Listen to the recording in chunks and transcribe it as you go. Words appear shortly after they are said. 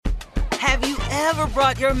Have you ever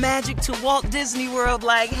brought your magic to Walt Disney World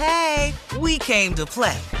like, hey, we came to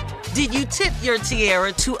play? Did you tip your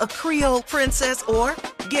tiara to a Creole princess or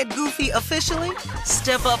get goofy officially?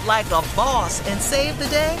 Step up like a boss and save the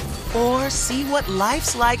day? Or see what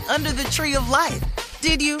life's like under the tree of life?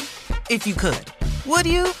 Did you? If you could. Would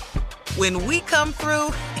you? When we come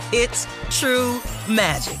through, it's true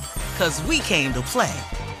magic. 'Cause we came to play.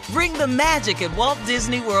 Bring the magic at Walt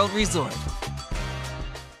Disney World Resort.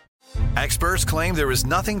 Experts claim there is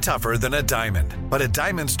nothing tougher than a diamond. But at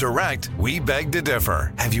Diamonds Direct, we beg to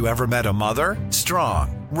differ. Have you ever met a mother?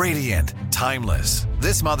 Strong, radiant, timeless.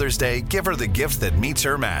 This Mother's Day, give her the gift that meets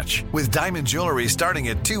her match. With diamond jewelry starting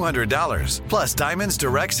at $200. Plus Diamonds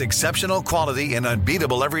Direct's exceptional quality and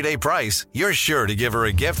unbeatable everyday price, you're sure to give her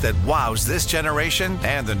a gift that wows this generation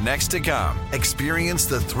and the next to come. Experience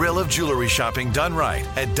the thrill of jewelry shopping done right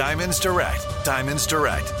at Diamonds Direct. Diamonds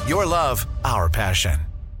Direct. Your love, our passion.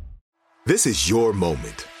 This is your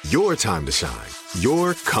moment, your time to shine,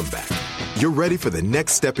 your comeback. You're ready for the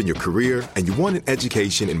next step in your career, and you want an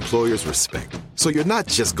education employers respect. So you're not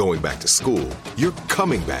just going back to school, you're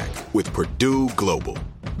coming back with Purdue Global.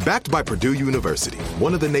 Backed by Purdue University,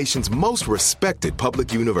 one of the nation's most respected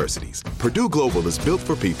public universities, Purdue Global is built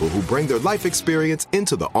for people who bring their life experience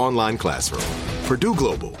into the online classroom. Purdue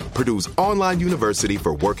Global, Purdue's online university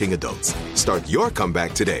for working adults. Start your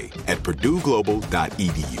comeback today at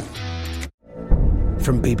purdueglobal.edu.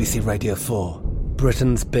 From BBC Radio 4,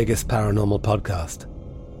 Britain's biggest paranormal podcast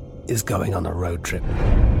is going on a road trip.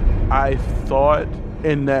 I thought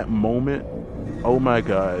in that moment, oh my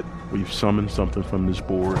God, we've summoned something from this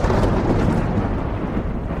board.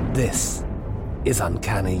 This is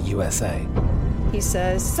Uncanny USA. He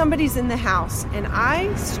says, somebody's in the house, and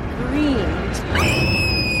I screamed.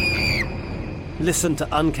 Listen to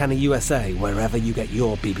Uncanny USA wherever you get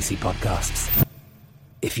your BBC podcasts,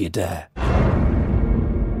 if you dare.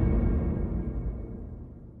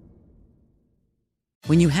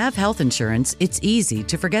 When you have health insurance, it's easy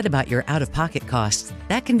to forget about your out-of-pocket costs.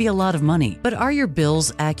 That can be a lot of money. But are your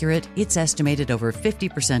bills accurate? It's estimated over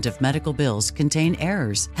 50% of medical bills contain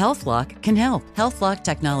errors. HealthLock can help. HealthLock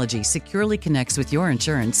technology securely connects with your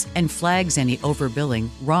insurance and flags any overbilling,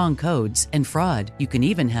 wrong codes, and fraud. You can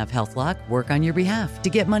even have HealthLock work on your behalf to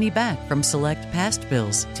get money back from select past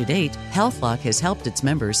bills. To date, HealthLock has helped its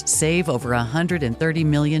members save over $130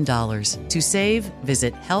 million. To save,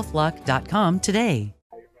 visit healthlock.com today.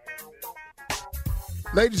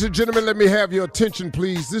 Ladies and gentlemen, let me have your attention,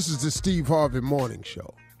 please. This is the Steve Harvey Morning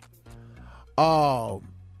Show. I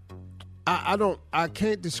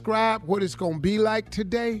can't describe what it's gonna be like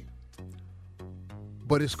today,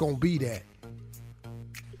 but it's gonna be that.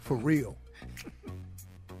 For real.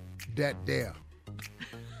 That there.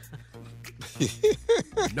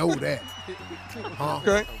 Know that. Huh?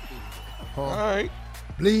 Okay. Huh? All right.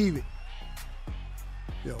 Believe it.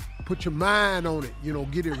 You know, put your mind on it. You know,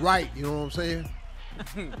 get it right. You know what I'm saying?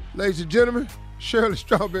 Ladies and gentlemen, Shirley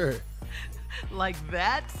Strawberry. Like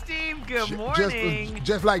that, Steve? Good morning.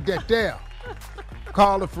 Just like that there.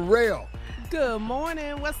 Carla Ferrell. Good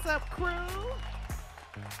morning. What's up, crew?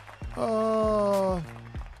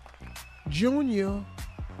 Junior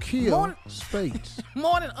Kill Spates.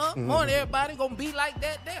 Morning, morning, everybody. Gonna be like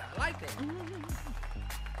that there. I like that.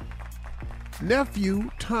 Nephew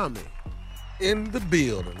Tommy. In the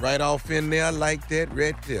building. Right off in there. I like that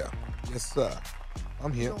right there. Yes, sir.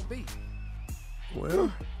 I'm here.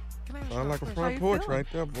 Well, sound like a front porch right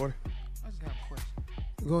there, boy. I just have a question.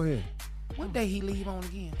 Go ahead. What day he leave on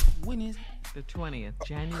again? When is it? The 20th,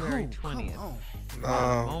 January 20th.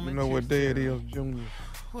 You know what day it is, Junior?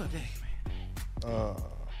 What day, man?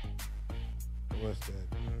 What's that?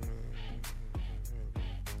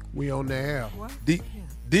 We on the air. What?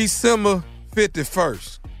 December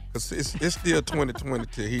 51st. Cause it's still 2020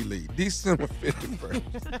 till he leave. December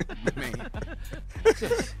 51st. Man.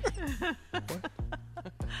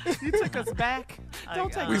 You took us back.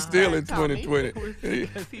 Don't take We us still back, in Tommy. 2020.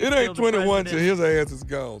 It ain't 21 till his ass is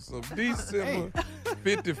gone. So December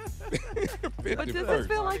 51st. But does it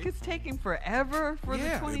feel like it's taking forever for the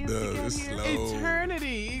 20th to get It's here? slow.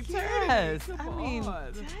 Eternity. Yes. Come I mean,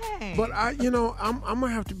 on. dang. But I'm gonna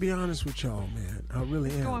have to be honest with y'all, man. I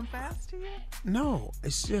really am. Going fast to you? No,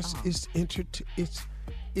 it's just it's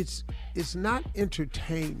not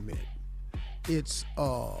entertainment. It's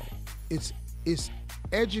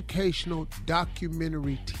educational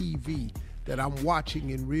documentary TV that I'm watching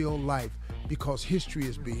in real life because history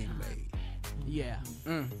is being made. Yeah.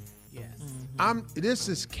 Yes. This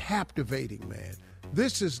is captivating, man.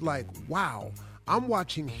 This is like, wow, I'm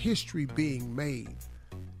watching history being made.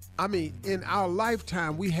 I mean, in our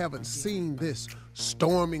lifetime, we haven't seen this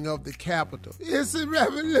storming of the Capitol. It's a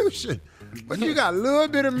revolution. But you got a little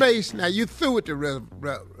bit of mace. Now, you through with the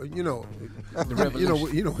revolution. You know with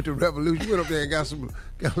the revolution. You went up there and got some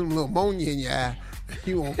little ammonia in your eye.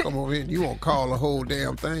 You won't come over here and you won't call the whole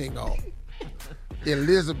damn thing off.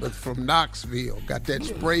 Elizabeth from Knoxville got that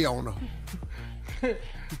spray on her.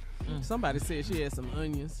 Somebody said she had some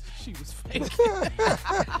onions. She was faking.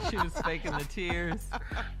 She was faking the tears.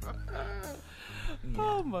 Yeah,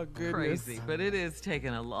 oh my goodness. Crazy, but it is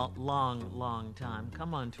taking a long time.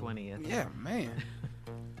 Come on, 20th. Yeah, man.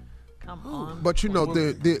 Come on. But you know,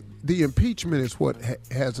 the impeachment is what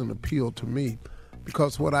has an appeal to me,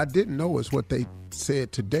 because what I didn't know is what they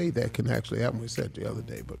said today that can actually happen. We said the other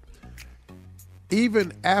day, but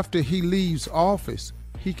even after he leaves office,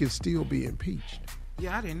 he can still be impeached.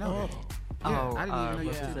 Yeah, I didn't know that. Yeah, I didn't even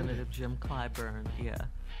know Representative Jim Clyburn,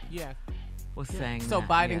 was saying so that.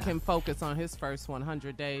 Biden can focus on his first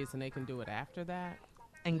 100 days and they can do it after that?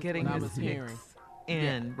 And getting his picks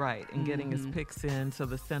in, right, and getting his picks in so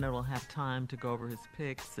the Senate will have time to go over his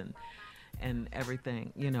picks and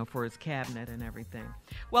everything, for his cabinet and everything.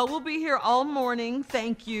 Well, we'll be here all morning.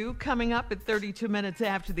 Thank you. Coming up at 32 minutes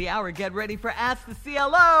after the hour, get ready for Ask the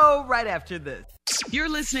CLO right after this. You're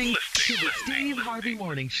listening to the Steve Harvey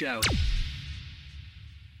Morning Show.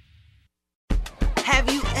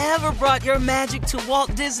 Have you ever brought your magic to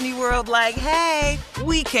Walt Disney World like, hey,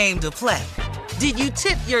 we came to play? Did you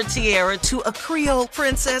tip your tiara to a Creole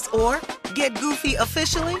princess or get goofy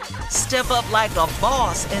officially? Step up like a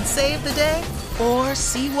boss and save the day? Or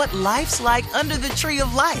see what life's like under the tree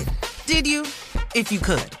of life? Did you? If you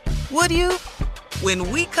could. Would you?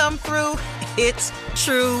 When we come through, it's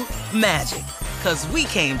true magic. 'Cause we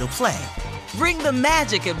came to play. Bring the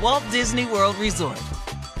magic at Walt Disney World Resort.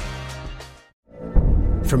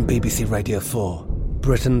 From BBC Radio 4,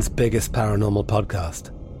 Britain's biggest paranormal podcast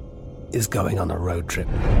is going on a road trip.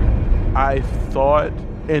 I thought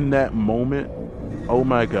in that moment, oh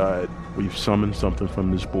my God, we've summoned something from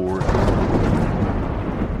this board.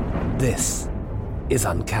 This is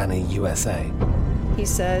Uncanny USA. He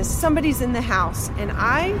says, somebody's in the house, and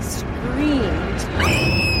I screamed.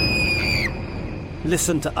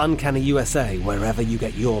 Listen to Uncanny USA wherever you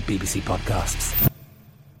get your BBC podcasts,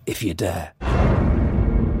 if you dare.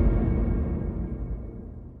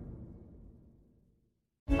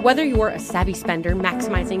 Whether you're a savvy spender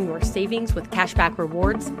maximizing your savings with cashback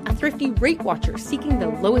rewards, a thrifty rate watcher seeking the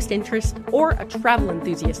lowest interest, or a travel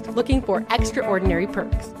enthusiast looking for extraordinary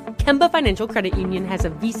perks, Kemba Financial Credit Union has a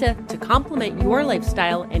visa to complement your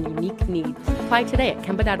lifestyle and unique needs. Apply today at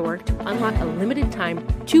Kemba.org to unlock a limited-time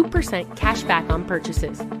 2% cash back on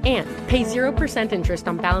purchases and pay 0% interest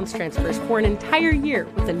on balance transfers for an entire year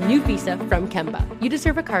with a new visa from Kemba. You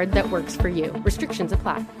deserve a card that works for you. Restrictions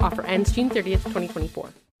apply. Offer ends June 30th, 2024.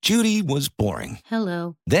 Judy was boring.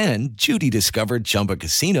 Hello. Then Judy discovered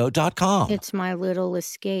ChumbaCasino.com. It's my little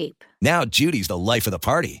escape. Now Judy's the life of the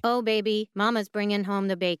party. Oh, baby, mama's bringing home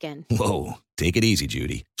the bacon. Whoa, take it easy,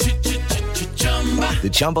 Judy. The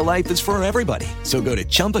Chumba life is for everybody. So go to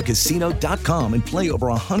ChumbaCasino.com and play over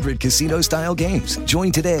 100 casino-style games.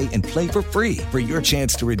 Join today and play for free for your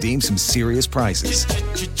chance to redeem some serious prizes.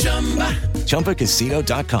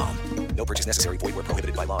 ChumbaCasino.com. No purchase necessary. Void where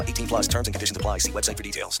prohibited by law. 18 plus terms and conditions apply. See website for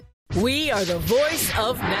details. We are the voice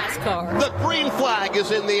of NASCAR. The green flag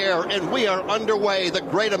is in the air, and we are underway. The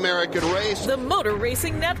great American race. The Motor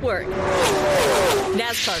Racing Network.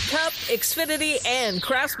 NASCAR Cup, Xfinity, and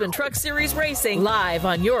Craftsman Truck Series Racing live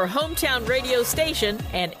on your hometown radio station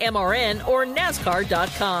and MRN or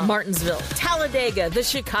NASCAR.com. Martinsville, Talladega, the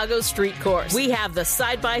Chicago Street Course. We have the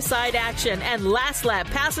side-by-side action and last lap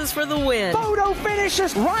passes for the win. Photo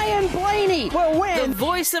finishes. Ryan Blaney will win. The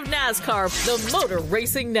voice of NASCAR, the Motor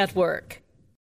Racing Network.